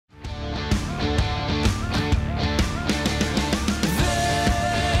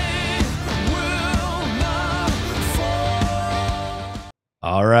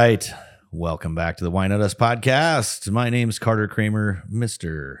All right. Welcome back to the Why Not Us podcast. My name's Carter Kramer,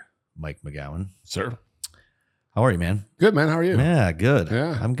 Mr. Mike McGowan. Sir. How are you, man? Good, man. How are you? Yeah, good.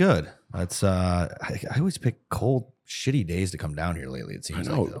 Yeah. I'm good. That's I always pick cold, shitty days to come down here lately, it seems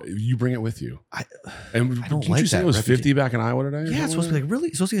I know. like. Though. You bring it with you. I And don't didn't like you say that it was reputation. 50 back in Iowa today? Yeah, it's supposed to be like really,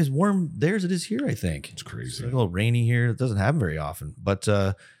 it's supposed to be as warm there as it is here, I think. It's It's crazy. like a little rainy here. It doesn't happen very often. But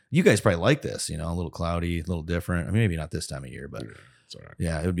you guys probably like this, a little cloudy, a little different. I mean, maybe not this time of year, but It's all right.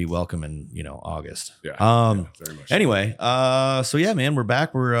 yeah, it would be welcome in, August. Yeah. Very much. Anyway, so yeah, man, we're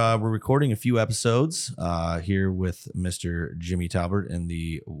back. We're recording a few episodes here with Mr. Jimmy Talbert in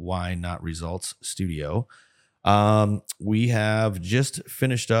the Why Not Results studio. We have just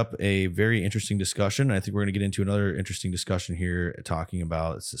finished up a very interesting discussion. I think we're going to get into another interesting discussion here, talking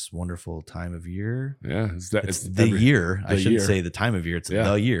about it's this wonderful time of year. Yeah. It's the year. I shouldn't say the time of year. It's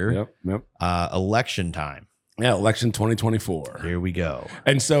the year. Yep. Election time. Yeah. Election 2024. Here we go.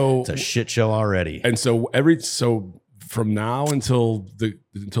 And so It's a shit show already. And so from now until the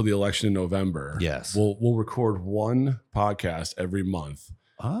election in November, Yes. we'll record one podcast every month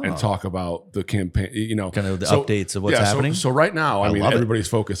Oh. and talk about the campaign, kind of the updates of what's happening. So right now, I mean, love it. everybody's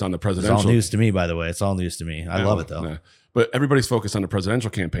focused on the It's presidential. all news to me, by the way. It's all news to me. I love it though. Yeah. But everybody's focused on the presidential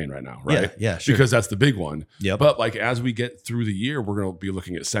campaign right now, right? Yeah, sure. Because that's the big one. Yep. But like as we get through the year, we're going to be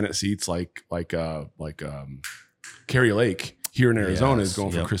looking at Senate seats like Carrie Lake here in Arizona is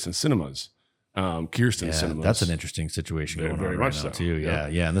going for Kirsten Cinemas. Kirsten Cinemas. That's an interesting situation going very on much right now so. too.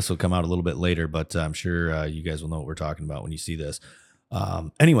 Yeah. And this will come out a little bit later, but I'm sure you guys will know what we're talking about when you see this.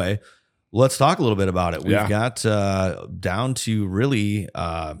 Anyway, let's talk a little bit about it. We've got down to really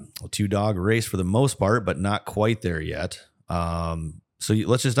a 2-dog race for the most part, but not quite there yet. So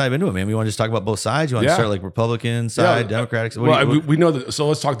let's just dive into it, man. We want to just talk about both sides. You want to start like Republican side, Democratic side? We know that. So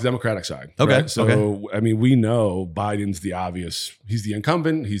let's talk the Democratic side. Okay. Right? So, I mean, we know Biden's the obvious, he's the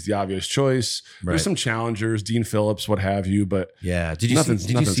incumbent. He's the obvious choice. Right. There's some challengers, Dean Phillips, what have you, but yeah. Did you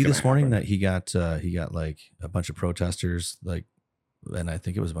see this morning that he got like a bunch of protesters, like, and I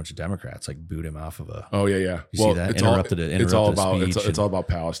think it was a bunch of Democrats like booed him off of a. Oh yeah. You see that? It's all about it's all about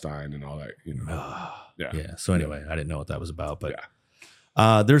Palestine and all that. Yeah. So anyway, I didn't know what that was about, but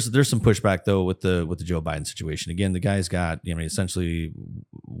there's some pushback though with the Joe Biden situation. Again, the guy's got essentially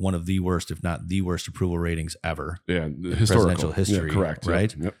one of the worst, if not the worst, approval ratings ever. Yeah, in presidential history. Yeah, correct.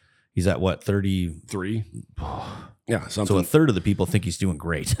 Right. Yep. He's at what, 33? Yeah, something. So a third of the people think he's doing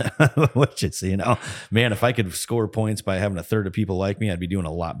great, which is, man, if I could score points by having a third of people like me, I'd be doing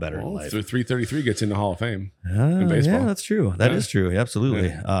a lot better in life. 333 gets in the Hall of Fame in baseball. Yeah, that's true. That is true. Absolutely.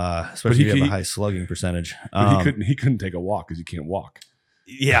 Yeah. Especially if you have a high slugging percentage. But he couldn't take a walk because he can't walk.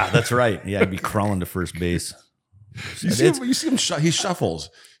 Yeah, that's right. Yeah, I'd be crawling to first base. You see him. He shuffles.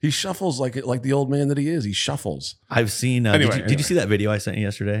 He shuffles like the old man that he is. He shuffles. I've seen. Anyway, did you see that video I sent you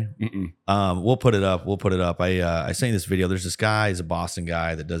yesterday? Mm-mm. We'll put it up. I sent you this video. There's this guy. He's a Boston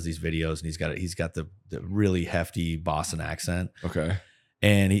guy that does these videos, and he's got the really hefty Boston accent. Okay.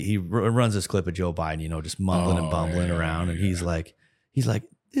 And he runs this clip of Joe Biden, just mumbling and bumbling around, and he's like,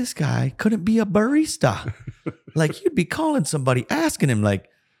 this guy couldn't be a barista. Like you'd be calling somebody, asking him like,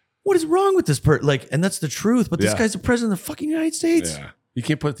 what is wrong with this person? Like, and that's the truth. But this guy's the president of the fucking United States. Yeah. He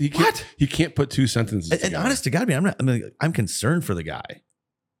can't put two sentences. And honest to God, I'm concerned for the guy.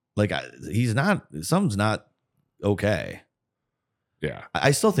 Like something's not okay. Yeah.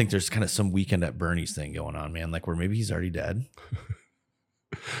 I still think there's kind of some Weekend at Bernie's thing going on, man. Like where maybe he's already dead.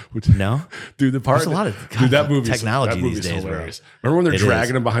 No, dude. There's a lot of that movie technology these days, hilarious. Bro. Remember when they're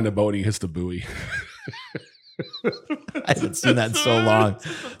dragging him behind the boat and he hits the buoy? I haven't seen that in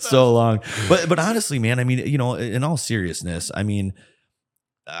so long. But honestly, man, I mean, in all seriousness, I mean,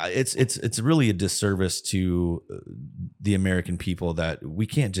 it's really a disservice to the American people that we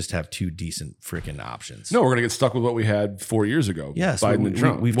can't just have two decent freaking options. No, we're gonna get stuck with what we had 4 years ago. Yes, Biden and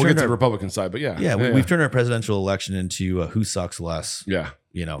Trump. We'll get to the Republican side, but we've turned our presidential election into who sucks less. Yeah.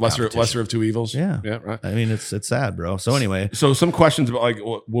 Lesser of two evils. Yeah. Right. I mean, it's sad, bro. So anyway, so some questions about like,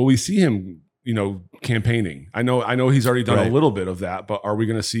 will we see him, campaigning? I know he's already done a little bit of that, but are we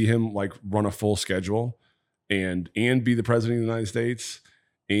going to see him like run a full schedule and be the president of the United States?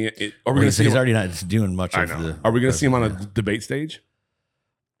 And are we going to see? He's already not doing much. Are we going to see him on a debate stage?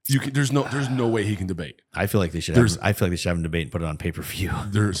 There's no way he can debate. I feel like they should. I feel like they should have him debate and put it on pay-per-view.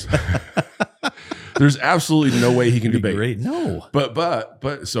 There's absolutely no way he can debate. Great. No.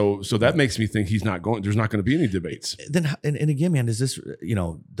 But so that makes me think he's not going. There's not going to be any debates. Then and again, man, does this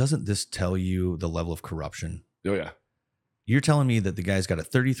doesn't this tell you the level of corruption? Oh yeah. You're telling me that the guy's got a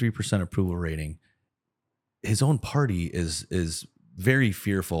 33% approval rating. His own party is very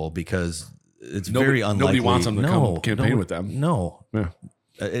fearful because it's very unlikely. Nobody wants him to come campaign with them. No. Yeah.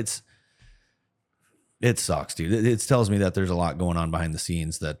 It sucks, dude. It tells me that there's a lot going on behind the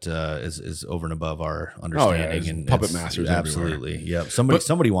scenes that is over and above our understanding. And puppet masters, absolutely. Yep.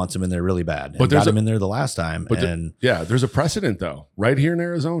 Somebody wants him in there really bad. But got him in there the last time. There's a precedent though, right here in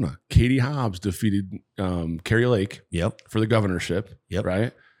Arizona. Katie Hobbs defeated Kari Lake. Yep. For the governorship. Yep.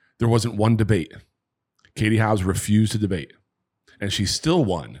 Right. There wasn't one debate. Katie Hobbs refused to debate, and she still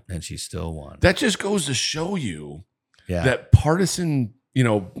won. That just goes to show you that partisan.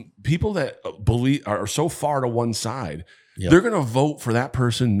 People that believe are so far to one side, they're going to vote for that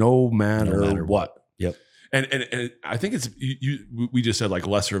person no matter what. Yep. And I think it's we just said like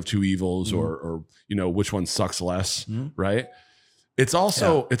lesser of two evils, or which one sucks less, right? It's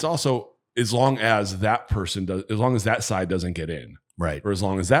also as long as that person does, as long as that side doesn't get in, right, or as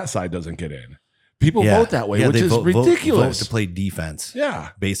long as that side doesn't get in. People vote that way, which is ridiculous. Vote to play defense,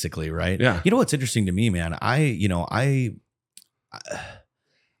 basically, right? Yeah. You know what's interesting to me, man?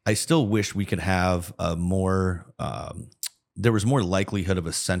 I still wish we could have a more. There was more likelihood of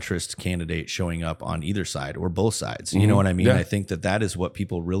a centrist candidate showing up on either side or both sides. You know what I mean? Yeah. I think that is what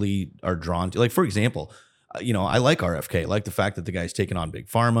people really are drawn to. Like, for example, I like RFK. I like the fact that the guy's taking on big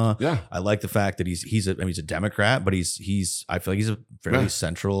pharma. Yeah. I like the fact that he's a Democrat, but he's I feel like he's a fairly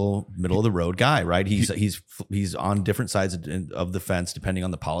central, middle of the road guy, right? He's on different sides of the fence depending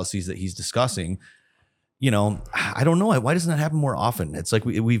on the policies that he's discussing. I don't know. Why doesn't that happen more often? It's like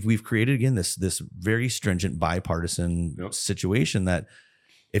we've created again this very stringent bipartisan situation that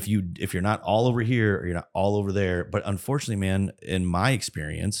if you're not all over here or you're not all over there, but unfortunately, man, in my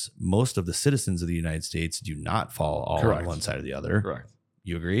experience, most of the citizens of the United States do not fall all on one side or the other. Correct.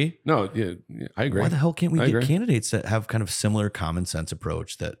 You agree? No, yeah, I agree. Why the hell can't we get candidates that have kind of similar common sense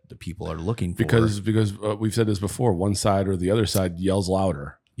approach that the people are looking for? Because we've said this before, one side or the other side yells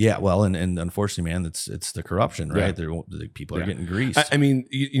louder. Yeah, well, and unfortunately, man, it's the corruption, right? The people are getting greased. I mean,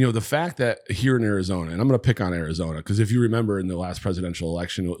 the fact that here in Arizona, and I'm going to pick on Arizona because if you remember in the last presidential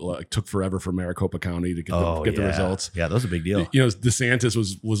election, it took forever for Maricopa County to get the results. Yeah, that was a big deal. DeSantis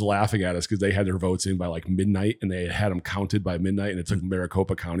was laughing at us because they had their votes in by like midnight, and they had them counted by midnight, and it took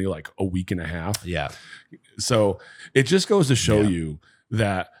Maricopa County like a week and a half. Yeah. So it just goes to show you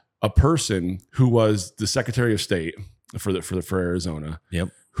that a person who was the Secretary of State for Arizona,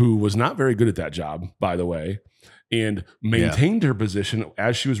 who was not very good at that job, by the way, and maintained her position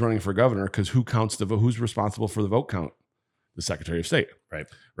as she was running for governor, because who counts the vote? Who's responsible for the vote count? The Secretary of State.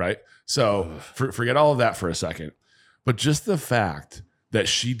 Right. So forget all of that for a second. But just the fact that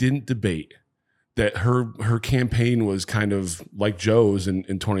she didn't debate, that her campaign was kind of like Joe's in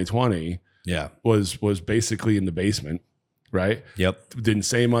 2020, was basically in the basement, right? Yep. Didn't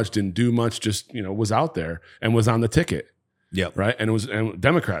say much, didn't do much, just was out there and was on the ticket. Yep. Right. And it was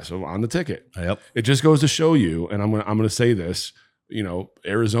Democrats on the ticket. Yep. It just goes to show you, and I'm gonna say this,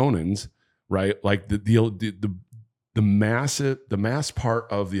 Arizonans, right? Like the mass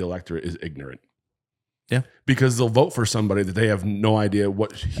part of the electorate is ignorant. Yeah. Because they'll vote for somebody that they have no idea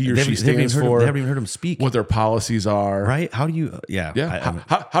what he or she stands for. They haven't even heard him speak. What their policies are. Right. How do you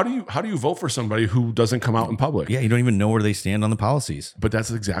how do you vote for somebody who doesn't come out in public? Yeah, you don't even know where they stand on the policies. But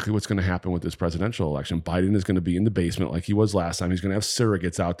that's exactly what's going to happen with this presidential election. Biden is going to be in the basement like he was last time. He's going to have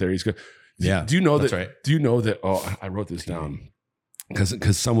surrogates out there. He's going Do you know that? Right. Do you know that? Oh, I wrote this down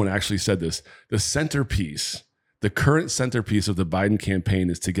because someone actually said this. The current centerpiece of the Biden campaign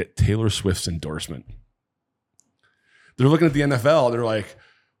is to get Taylor Swift's endorsement. They're looking at the NFL. They're like,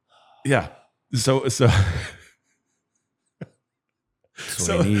 yeah. So that's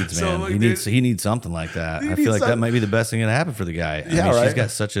what he needs, man. He needs something like that. I feel like that might be the best thing that happened for the guy. She's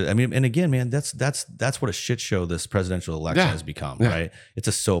got such a. And again, man, that's what a shit show this presidential election has become. Yeah. Right? It's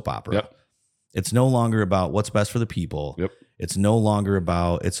a soap opera. Yep. It's no longer about what's best for the people. Yep. It's no longer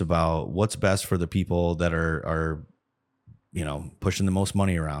about. It's about what's best for the people that are pushing the most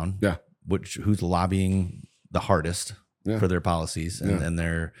money around. Yeah. Who's lobbying the hardest for their policies and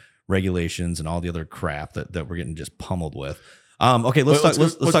their regulations and all the other crap that we're getting just pummeled with. Okay, let's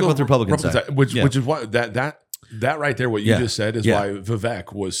talk about the Republican side. Which is why that right there, what you just said is why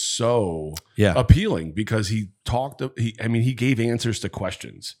Vivek was so appealing, because he gave answers to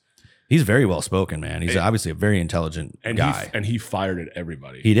questions. He's very well spoken, man. He's obviously a very intelligent guy. He fired at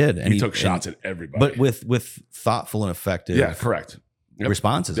everybody. He did. And he took shots at everybody. But with thoughtful and effective correct.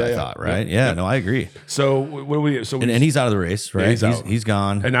 responses, I thought, right? Yeah, no, I agree. So what do we? So and he's out of the race, right? He's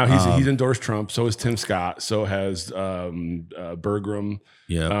gone, and now he's endorsed Trump. So is Tim Scott. So has Bergrum.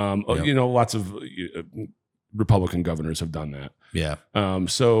 Yeah, lots of Republican governors have done that. Yeah.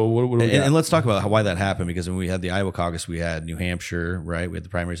 So what do we got? And let's talk about why that happened, because when we had the Iowa caucus, we had New Hampshire, right? We had the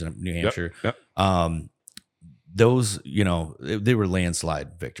primaries in New Hampshire. Yep. those, they were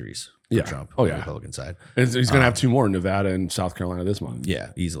landslide victories for Trump on the Republican side. And he's going to have 2 more in Nevada and South Carolina this month.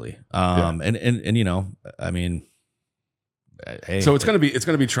 Yeah, easily. And I mean, hey, so it's going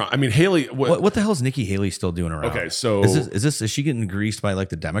to be Trump. I mean, Haley. What the hell is Nikki Haley still doing around? Okay, so is she getting greased by like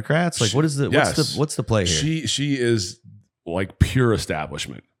the Democrats? Like, what's the play here? She is like pure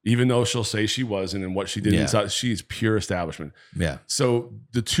establishment. Even though she'll say she wasn't, and what she did inside, she's pure establishment. Yeah. So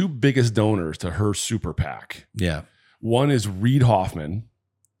the 2 biggest donors to her super PAC. Yeah. One is Reid Hoffman,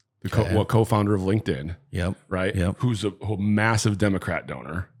 the co-founder of LinkedIn. Yep. Right. Yep. Who's a massive Democrat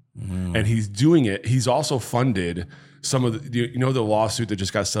donor, and he's doing it. He's also funded some of the lawsuit that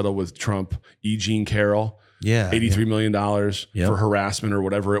just got settled with Trump, E. Jean Carroll. Yeah. $83 million for harassment or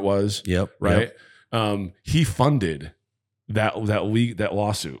whatever it was. Yep. Right. Yep. He funded that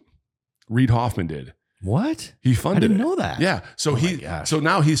lawsuit. Reid Hoffman did. What? He funded. I didn't know that. Yeah. So so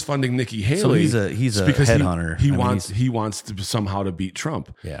now he's funding Nikki Haley. So he's a headhunter. He wants to somehow to beat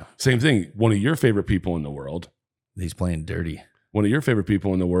Trump. Yeah. Same thing. One of your favorite people in the world. He's playing dirty. One of your favorite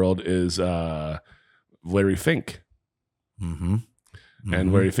people in the world is Larry Fink. Mm-hmm.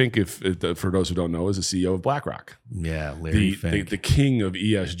 And Larry Fink, for those who don't know, is the CEO of BlackRock. Yeah, Larry Fink, the king of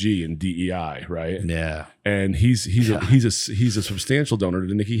ESG and DEI, right? Yeah, and he's a substantial donor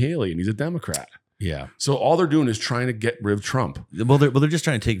to Nikki Haley, and he's a Democrat. Yeah. So all they're doing is trying to get rid of Trump. Well, they're just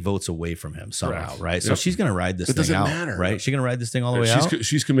trying to take votes away from him somehow, Correct. right? So she's going to ride this thing out, matter. right? She's going to ride this thing all the way out.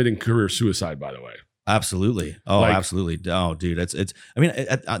 She's committing career suicide, by the way. Absolutely. Oh, absolutely. Oh, dude, it's. I mean,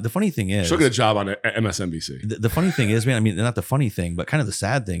 the funny thing is, she'll get a job on MSNBC. The funny thing is, man. I mean, not the funny thing, but kind of the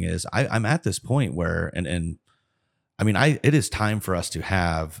sad thing is, I'm at this point where, and I mean, it is time for us to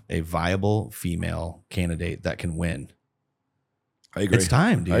have a viable female candidate that can win. I agree. It's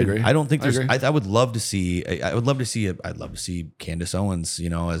time, dude. I agree. I don't think there's. I would love to see. I'd love to see Candace Owens,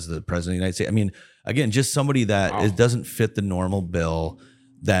 as the president of the United States. I mean, again, just somebody that doesn't fit the normal bill.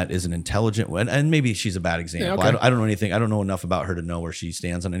 That is an intelligent one, and maybe she's a bad example. Yeah, okay. I don't know anything. I don't know enough about her to know where she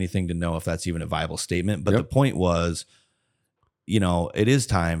stands on anything to know if that's even a viable statement. But the point was, it is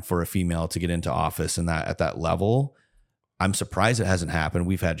time for a female to get into office and that at that level. I'm surprised it hasn't happened.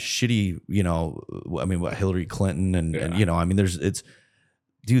 We've had shitty, Hillary Clinton and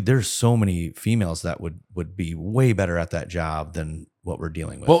there's so many females that would be way better at that job than what we're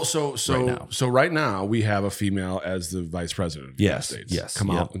dealing with. Well, so right now we have a female as the vice president of the United States. Yes.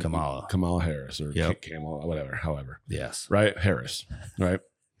 Kamala Harris or Kamala, whatever, however. Yes. Right? Harris. Right?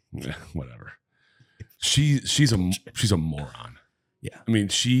 Yeah, whatever. She's a moron. Yeah. I mean,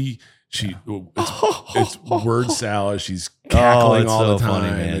 it's word salad. She's cackling all the time.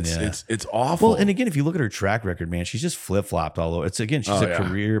 Funny, man. It's awful. Well, and again, if you look at her track record, man, she's just flip flopped all over. She's a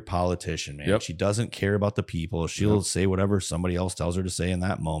career politician, man. Yep. She doesn't care about the people. She'll say whatever somebody else tells her to say in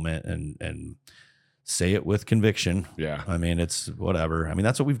that moment, and say it with conviction. Yeah, I mean, it's whatever. I mean,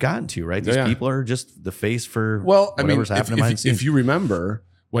 that's what we've gotten to, right? These people are just the face for whatever's happening behind the scenes. If you remember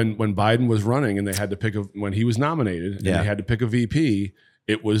when Biden was running and they had to pick when he was nominated and they had to pick a VP.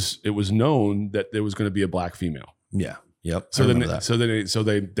 It was known that there was going to be a black female. Yeah. Yep. So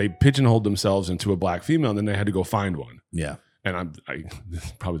they pigeonholed themselves into a black female, and then they had to go find one. Yeah. And this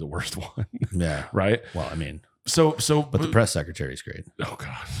is probably the worst one. Yeah. Right. Well, I mean, but the press secretary is great. Oh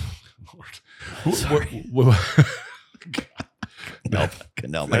God, Lord.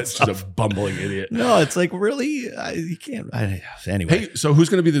 No, that's just a bumbling idiot. No, it's like really, you can't. Anyway. Hey, so who's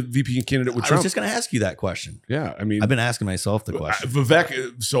going to be the VP candidate with Trump? I was just going to ask you that question. Yeah, I mean, I've been asking myself the question.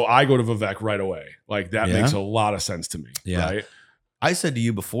 Vivek. So I go to Vivek right away. Like that makes a lot of sense to me. Yeah. Right? I said to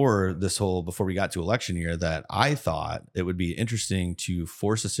you before we got to election year that I thought it would be interesting to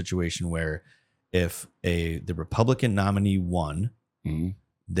force a situation where if the Republican nominee won. Mm-hmm.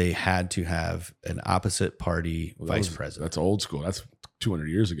 They had to have an opposite party vice president. That's old school. That's 200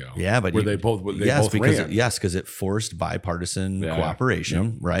 years ago. Yeah, but they both ran. Because it forced bipartisan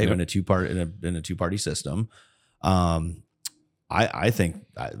cooperation, right? Yep. In a two-party system. I think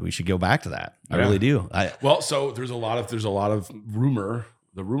we should go back to that. I really do. So there's a lot of rumor.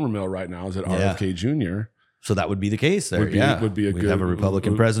 The rumor mill right now is that RFK Jr. So that would be the case there. Would be a We'd have a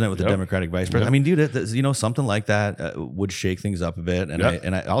Republican president with a Democratic vice president. I mean, dude, something like that would shake things up a bit.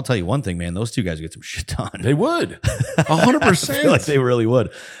 And I'll tell you one thing, man, those two guys get some shit done. They would 100%. I feel like they really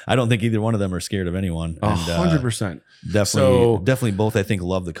would. I don't think either one of them are scared of anyone. 100%. Definitely both, I think,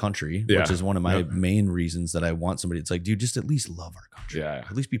 love the country, which is one of my main reasons that I want somebody. It's like, dude, just at least love our country. Yeah.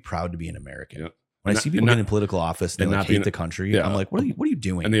 At least be proud to be an American. Yep. When I see people in political office, they hate the country. I'm like, what are you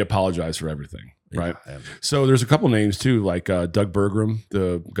doing? And they apologize for everything, right? Yeah. So there's a couple names too, like Doug Burgum,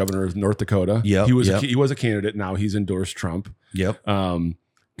 the governor of North Dakota. Yeah, he was a candidate. Now he's endorsed Trump. Yep.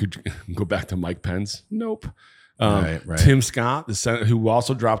 Could you go back to Mike Pence? Nope. Right. Tim Scott, the senator who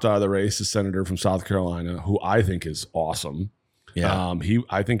also dropped out of the race, the senator from South Carolina, who I think is awesome. Yeah.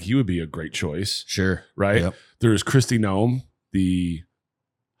 I think he would be a great choice. Sure. Right. Yep. There's Kristi Noem, the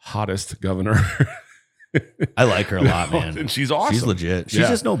hottest governor. I like her a lot, man. And she's awesome. She's legit. She's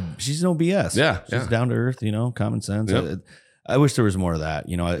she's no BS. Yeah. She's down to earth, common sense. Yep. I wish there was more of that.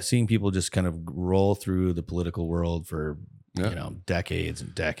 Seeing people just kind of roll through the political world for decades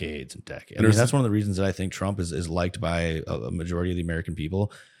and decades and decades. I mean, that's one of the reasons that I think Trump is liked by a majority of the American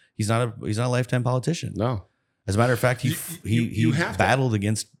people. He's not a lifetime politician. No. As a matter of fact, he battled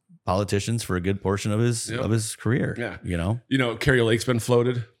against politicians for a good portion of his career. Yeah. Carrie Lake's been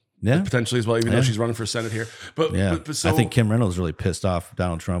floated. Yeah, potentially as well, even though she's running for Senate here. But so, I think Kim Reynolds really pissed off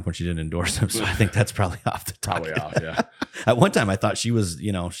Donald Trump when she didn't endorse him. So I think that's probably off the top. Probably off, yeah. At one time, I thought she was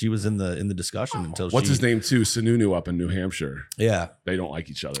in the discussion until what's his name too? Sununu up in New Hampshire. Yeah, they don't like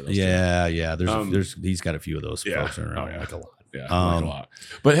each other. Yeah. There's he's got a few of those folks around, like a lot. Yeah, like a lot.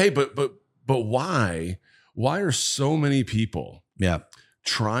 But hey, but why are so many people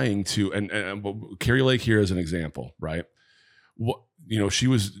trying to and Carrie Lake here is an example, right? What there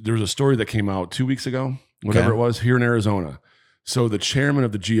was a story that came out 2 weeks ago, whatever it was, here in Arizona. So the chairman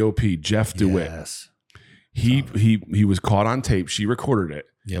of the GOP, Jeff DeWitt, he was caught on tape. She recorded it.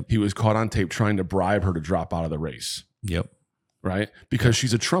 Yep. He was caught on tape trying to bribe her to drop out of the race. Yep. Right? Because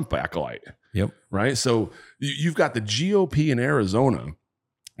she's a Trump acolyte. Yep. Right? So you've got the GOP in Arizona.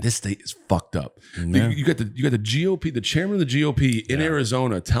 This state is fucked up. Yeah. You got the GOP, the chairman of the GOP in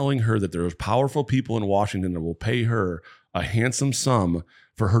Arizona telling her that there's powerful people in Washington that will pay her a handsome sum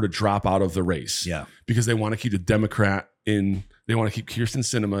for her to drop out of the race. Yeah. Because they want to keep the Democrat they want to keep Kirsten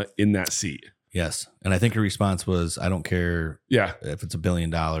Sinema in that seat. Yes. And I think her response was, I don't care if it's $1 billion,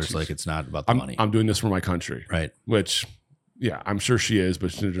 like it's not about the money. I'm doing this for my country. Right. Which, I'm sure she is,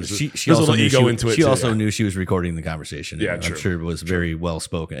 but there's she a also little ego into it. She also knew she was recording the conversation. Yeah, I'm sure it was very well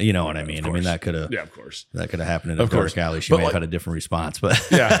spoken. You know what I mean? I mean, that could have, of course, that could have happened in a dark alley. She may have had a different response, but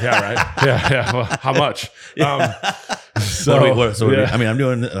right. Yeah. Well, how much? So I'm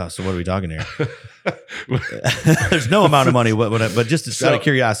doing. So what are we talking here? There's no amount of money, but just out of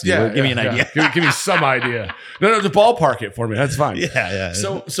curiosity, give me an idea. Give me some idea. No, just ballpark it for me. That's fine. Yeah.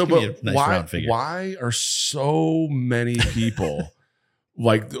 So but nice why are so many people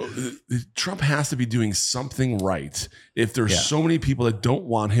like Trump has to be doing something right if there's so many people that don't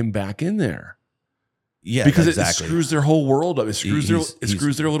want him back in there? Yeah, because it screws their whole world up. It screws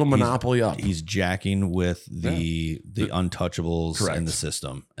their little monopoly up. He's jacking with the untouchables in the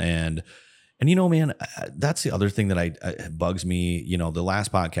system, and man, that's the other thing that bugs me. The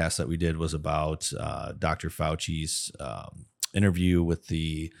last podcast that we did was about Dr. Fauci's interview with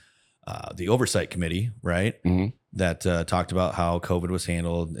the oversight committee, right? Mm-hmm. That talked about how COVID was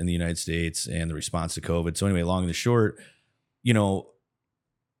handled in the United States and the response to COVID. So anyway, long and the short,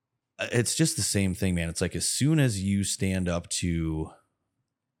 it's just the same thing, man. It's like as soon as you stand up to,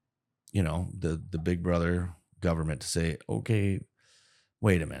 the big brother government to say, okay,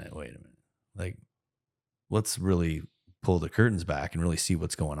 wait a minute. Like, let's really pull the curtains back and really see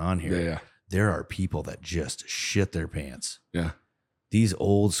what's going on here. Yeah. There are people that just shit their pants. Yeah. These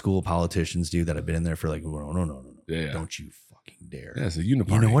old school politicians, dude, that have been in there for like, no. Yeah. Don't you fucking dare. Yeah, it's a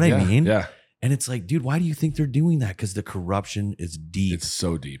uniparty. You know what I mean? Yeah. And it's like, dude, why do you think they're doing that? Because the corruption is deep. It's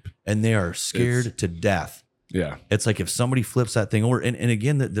so deep. And they are scared to death. Yeah. It's like if somebody flips that thing over, and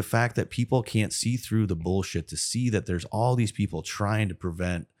again, the fact that people can't see through the bullshit to see that there's all these people trying to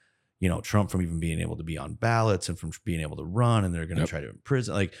prevent, Trump from even being able to be on ballots and from being able to run, and they're going to try to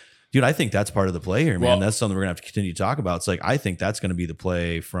imprison. Like, dude, I think that's part of the play here, man. Well, that's something we're going to have to continue to talk about. It's like, I think that's going to be the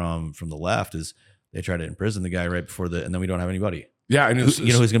play from the left is they try to imprison the guy right before and then we don't have anybody. Yeah. And who's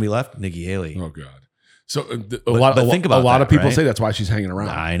going to be left? Nikki Haley. Oh God. So a lot of people say that's why she's hanging around.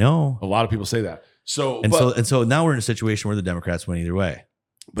 I know. A lot of people say that. So now we're in a situation where the Democrats win either way.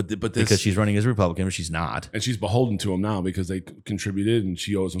 But because she's running as a Republican, but she's not, and she's beholden to him now because they contributed and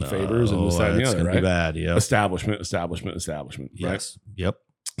she owes them favors and this, that, and the other. Right? Be bad. Yeah. Establishment. Yes. Right? Yep.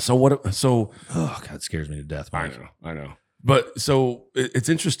 So what? So oh God, it scares me to death. Mike. I know. But so it's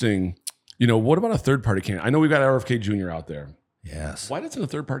interesting. What about a third party candidate? I know we've got RFK Jr. out there. Yes. Why doesn't a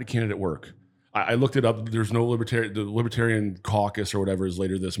third party candidate work? I looked it up. There's no the Libertarian caucus or whatever is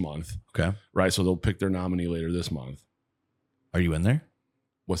later this month. Okay. Right. So they'll pick their nominee later this month. Are you in there?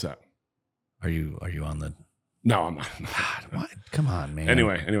 What's that? Are you on the? No, I'm not. What? Come on, man.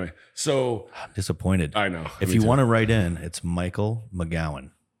 Anyway. So I'm disappointed. I know. If you want to write in, it's Michael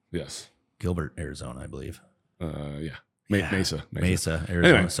McGowan. Yes. Gilbert, Arizona, I believe. Yeah. Mesa, Arizona.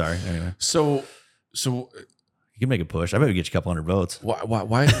 Anyway. Sorry. Anyway. So you can make a push. I bet we get you a couple hundred votes.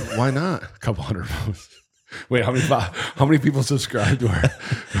 Why not? A couple hundred votes. Wait, how many people subscribe to our?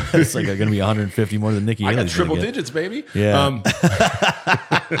 It's like going to be 150 more than Nikki I Haley's got triple gonna get. digits, baby. Yeah.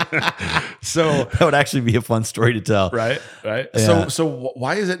 So That would actually be a fun story to tell. right. Yeah. So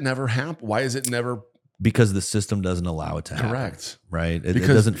why is it never happen? Why is it never Because the system doesn't allow it to happen. correct? Right. It Because-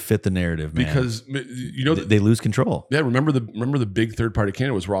 doesn't fit the narrative, man. Because you know, they lose control. yeah. Remember the big third party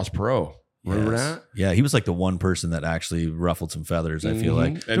candidate was Ross Perot. Remember Yes. that? Yeah, he was like the one person that actually ruffled some feathers. I feel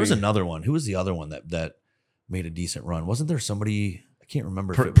like there was another one. Who was the other one that made a decent run? Wasn't there somebody? I can't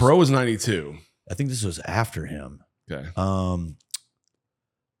remember. Perot was 92. I think this was after him. Okay.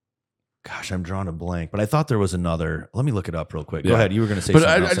 Gosh, I'm drawing a blank, but I thought there was another. Let me look it up real quick. Go Yeah. ahead. You were going to say But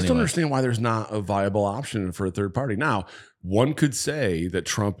something I else just don't anyway. understand why there's not a viable option for a third party. Now, one could say that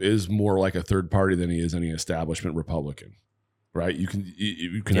Trump is more like a third party than he is any establishment Republican, right? You can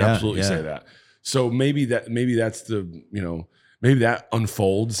Yeah, absolutely yeah. say that. So maybe that's the maybe that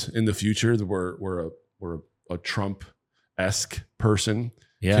unfolds in the future where a Trump-esque person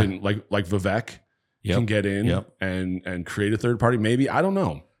Yeah. can like Vivek Yep. can get in Yep. and create a third party. Maybe I don't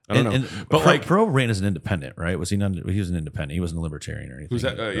know. But But like Perot ran as an independent, right? Was he not? He was an independent. He wasn't a libertarian or anything. who's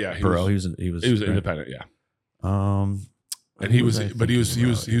that? Yeah, Perot. He was he was right? independent. Yeah. who And he was I but he was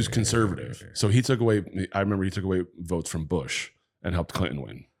thinking about? conservative. So he took away. I remember he took away votes from Bush and helped Clinton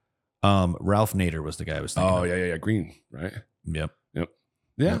win. Ralph Nader was the guy I was thinking. Oh of. yeah, Green, right? Yep.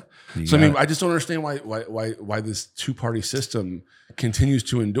 Yeah. You So I got mean, it. I just don't understand why this two-party system continues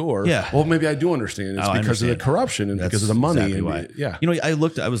to endure. Yeah. Well, maybe I do understand. It's Oh, I because of the understand. corruption and because of That's the money. exactly and why. Yeah. You know, I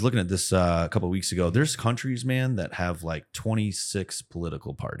was looking at this a couple of weeks ago. There's countries, man, that have like 26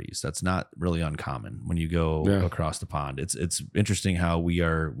 political parties. That's not really uncommon when you go Yeah. across the pond. It's interesting how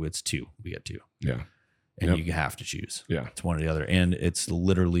it's two. We get two, Yeah. and Yep. you have to choose. Yeah. It's one or the other, and it's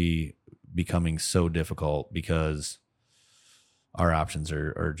literally becoming so difficult because our options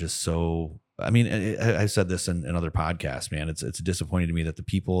are just so. I mean, I said this in other podcasts, man. It's disappointing to me that the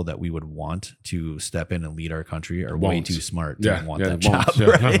people that we would want to step in and lead our country are way Won't. too smart to Yeah, want yeah, that won't. job. Yeah,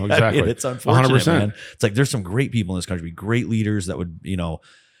 Right? no, I mean, exactly. it's unfortunate, 100%. man. It's like there's some great people in this country, great leaders that would,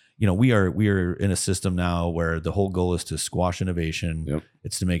 we are in a system now where the whole goal is to squash innovation. Yep.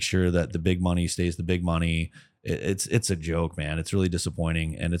 It's to make sure that the big money stays the big money. It's a joke, man. It's really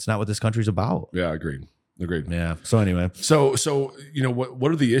disappointing, and it's not what this country's about. Yeah. Agreed. Yeah. So anyway, So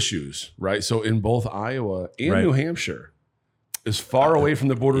what are the issues, right? So in both Iowa and Right. New Hampshire, as far away from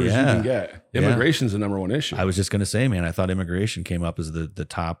the border as you yeah. can get, Yeah. immigration is the number one issue. I was just going to say, man, I thought immigration came up as the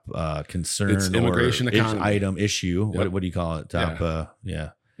top concern. It's immigration or economy. issue. Yep. What do you call it? Top. Yeah.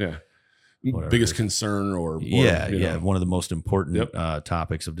 Whatever Biggest it is. concern or One of the most important Yep.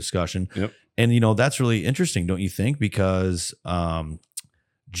 topics of discussion. Yep. And that's really interesting, don't you think? Because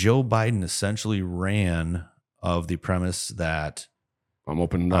Joe Biden essentially ran of the premise that I'm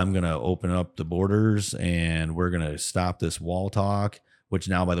opening up. I'm going to open up the borders and we're going to stop this wall talk, which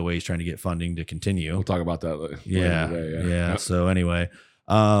now, by the way, he's trying to get funding to continue. We'll talk about that later Yeah. today. Yeah. So anyway,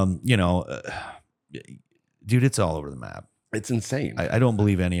 dude, it's all over the map. It's insane. I don't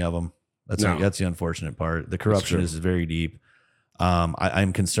believe any of them. No. That's the unfortunate part. The corruption true. is very deep.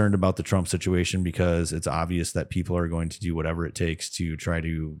 I'm concerned about the Trump situation because it's obvious that people are going to do whatever it takes to try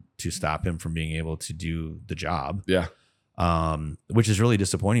to stop him from being able to do the job. Yeah. Which is really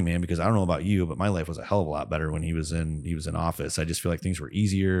disappointing, man, because I don't know about you, but my life was a hell of a lot better when he was in office. I just feel like things were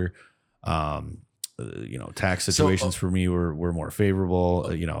easier. Tax situations for me were more favorable.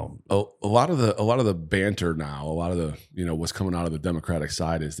 A lot of the banter now, a lot of the what's coming out of the Democratic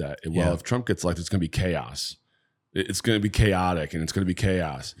side is that if Trump gets elected, it's going to be chaos. It's going to be chaotic, and it's going to be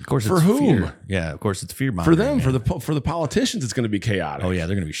chaos. Of course, for it's whom? Fear. Yeah, of course, it's fear For mongering, them, man. for the politicians, it's going to be chaotic. Oh yeah,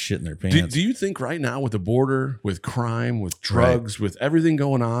 they're going to be shitting their pants. Do you think right now with the border, with crime, with drugs, with everything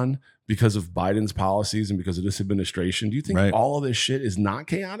going on because of Biden's policies and because of this administration, do you think all of this shit is not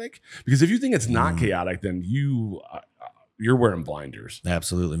chaotic? Because if you think it's not chaotic, then you're wearing blinders.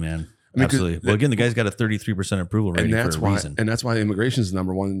 Absolutely, man. I mean, absolutely. Well, again, the guy's got a 33% approval rating for a reason. And that's why immigration is the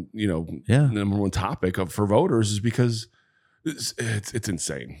number one, number one topic for voters is because it's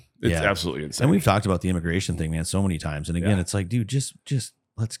insane. It's absolutely insane. And we've talked about the immigration thing, man, so many times. And again, it's like, dude, just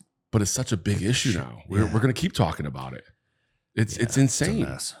let's. But it's such a big issue now. We're going to keep talking about it. It's insane. It's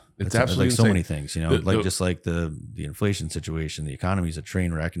a mess. It's absolutely like so insane. many things, just like the inflation situation, the economy's a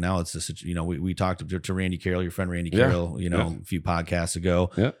train wreck. And now it's this, we talked to Randy Carroll, your friend Randy Carroll, a few podcasts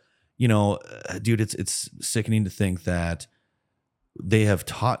ago. Yeah. Dude, it's sickening to think that they have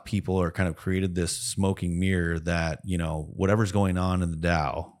taught people or kind of created this smoking mirror that, whatever's going on in the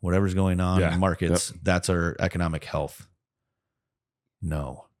Dow, whatever's going on in markets, that's our economic health.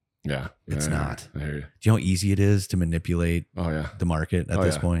 No. Yeah. It's not. I hear you. Do you know how easy it is to manipulate the market at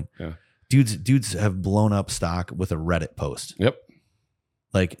this point? Yeah. dudes have blown up stock with a Reddit post. Yep.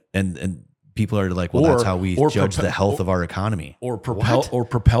 Like, and people are like, well, that's how we judge the health of our economy. Or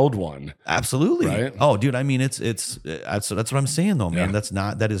propelled one. Absolutely. Right? Oh, dude. I mean, that's what I'm saying though, man.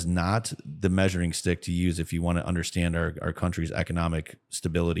 Yeah. That is not the measuring stick to use if you want to understand our country's economic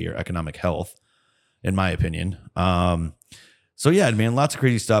stability or economic health, in my opinion. So yeah, man, lots of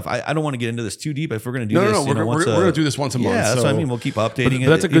crazy stuff. I don't want to get into this too deep. If we're going to do this, we're going to do this once a month. Yeah, that's what I mean. We'll keep updating it.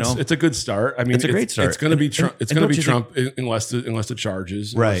 That's a good. It's a good start. I mean, it's a great start. It's going to be Trump. It's going to be Trump unless the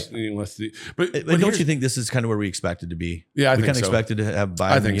charges, right? But don't you think this is kind of where we expected to be? Yeah, we kind of expected to have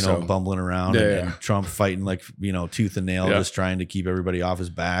Biden, bumbling around and Trump fighting like tooth and nail, just trying to keep everybody off his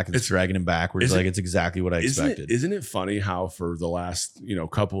back and dragging him backwards. It's exactly what I expected. Isn't it funny how for the last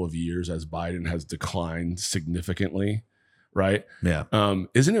couple of years, as Biden has declined significantly? Right. Yeah.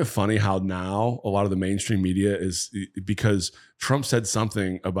 Isn't it funny how now a lot of the mainstream media is because Trump said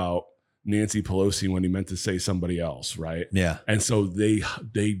something about Nancy Pelosi when he meant to say somebody else. Right. Yeah. And so they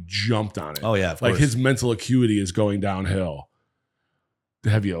jumped on it. Oh, yeah. Like his mental acuity is going downhill.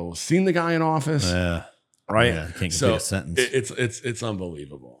 Have you seen the guy in office? Yeah. Right. Yeah, can't complete a sentence. It's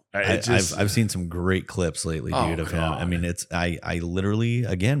unbelievable. I've seen some great clips lately, dude, of him. I mean, I literally,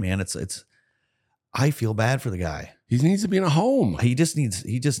 again, man, I feel bad for the guy. He needs to be in a home. He just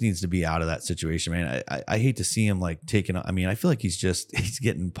needs to be out of that situation, man. I hate to see him like taking. I mean, I feel like he's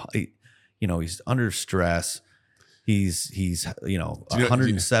getting, he's under stress. He's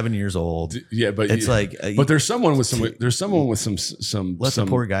 107 years old. Yeah, but it's but there's someone with some. Let the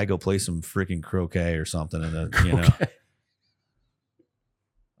poor guy go play some freaking croquet or something, and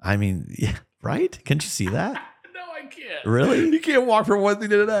I mean, yeah, right? Can't you see that? Really? You can't walk from one thing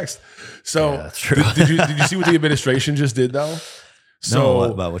to the next. So that's true. did you see what the administration just did though? So no,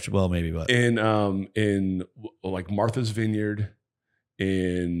 about which? Well, maybe, but in like Martha's Vineyard,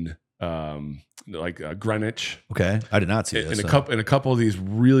 in Greenwich. Okay, I did not see this. In a couple of these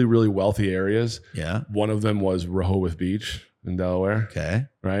really really wealthy areas. Yeah. One of them was Rehoboth Beach in Delaware. Okay.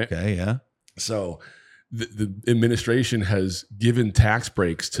 Right. Okay. Yeah. So the administration has given tax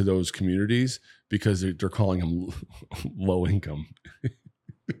breaks to those communities because they're calling them low income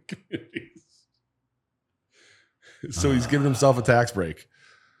communities. So he's giving himself a tax break.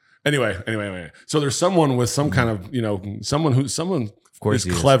 Anyway. So there's someone with some kind of, someone of course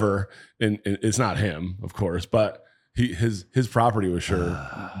is clever, and it's not him, of course, but his property was sure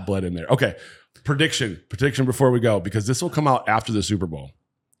bled in there. Okay. Prediction before we go, because this will come out after the Super Bowl.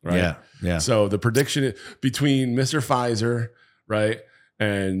 Right. Yeah. So the prediction between Mr. Pfizer, right,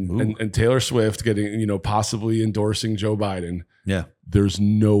 and Taylor Swift getting, possibly endorsing Joe Biden. Yeah. There's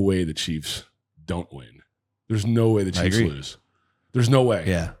no way the Chiefs don't win. There's no way the Chiefs lose. There's no way.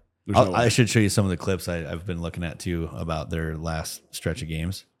 Yeah. I should show you some of the clips I've been looking at too about their last stretch of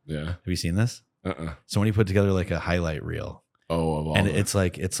games. Yeah. Have you seen this? Somebody put together like a highlight reel. Oh, and it's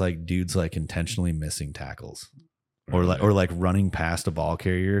like dudes like intentionally missing tackles. Or like running past a ball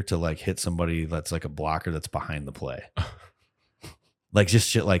carrier to like hit somebody that's like a blocker that's behind the play. Like just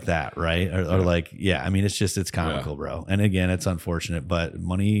shit like that, right? Or like, yeah, I mean, it's comical, bro. And again, it's unfortunate, but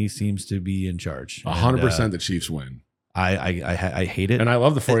money seems to be in charge. 100% the Chiefs win. I hate it. And I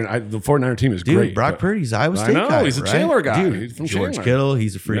love the 49er team is great. Brock Purdy's Iowa State guy. I know, he's a Chandler guy. Dude, he's from George Chandler. Kittle,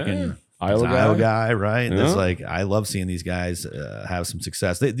 he's a freaking Iowa guy, right? Yeah. It's like, I love seeing these guys have some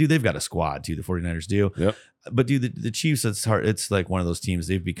success. They've got a squad too. The 49ers do. Yep. But dude, the Chiefs, it's hard. It's like one of those teams.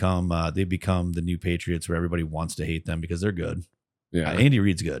 They've become the new Patriots, where everybody wants to hate them because they're good. Yeah. Andy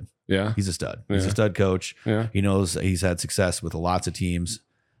Reid's good. Yeah. He's a stud. He's a stud coach. Yeah. He knows he's had success with lots of teams.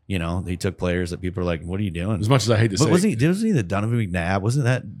 He took players that people are like, what are you doing? As much as I hate to say, wasn't he the Donovan McNabb? Wasn't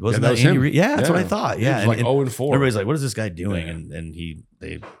that Andy Reid? Yeah, that's what I thought. Yeah. He was like 0-4. Everybody's like, what is this guy doing?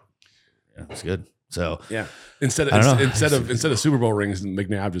 Yeah. It's good. So yeah, instead of Super Bowl rings,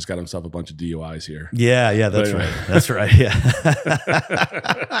 McNabb just got himself a bunch of DUIs here. Yeah, that's right. That's right. Yeah.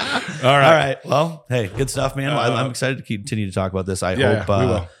 All right. Well, hey, good stuff, man. I'm excited to continue to talk about this. I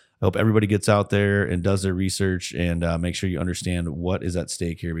hope everybody gets out there and does their research and make sure you understand what is at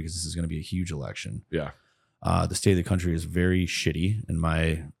stake here, because this is going to be a huge election. Yeah. The state of the country is very shitty in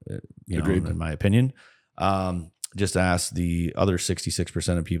my opinion. Just ask the other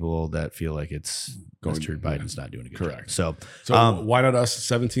 66% of people that feel like Mr. Biden's not doing a good correct job. So why not us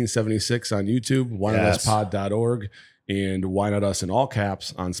 1776 on YouTube, why not us pod.org, and why not us in all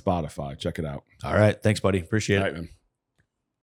caps on Spotify. Check it out. All right. Thanks, buddy. Appreciate it. Man.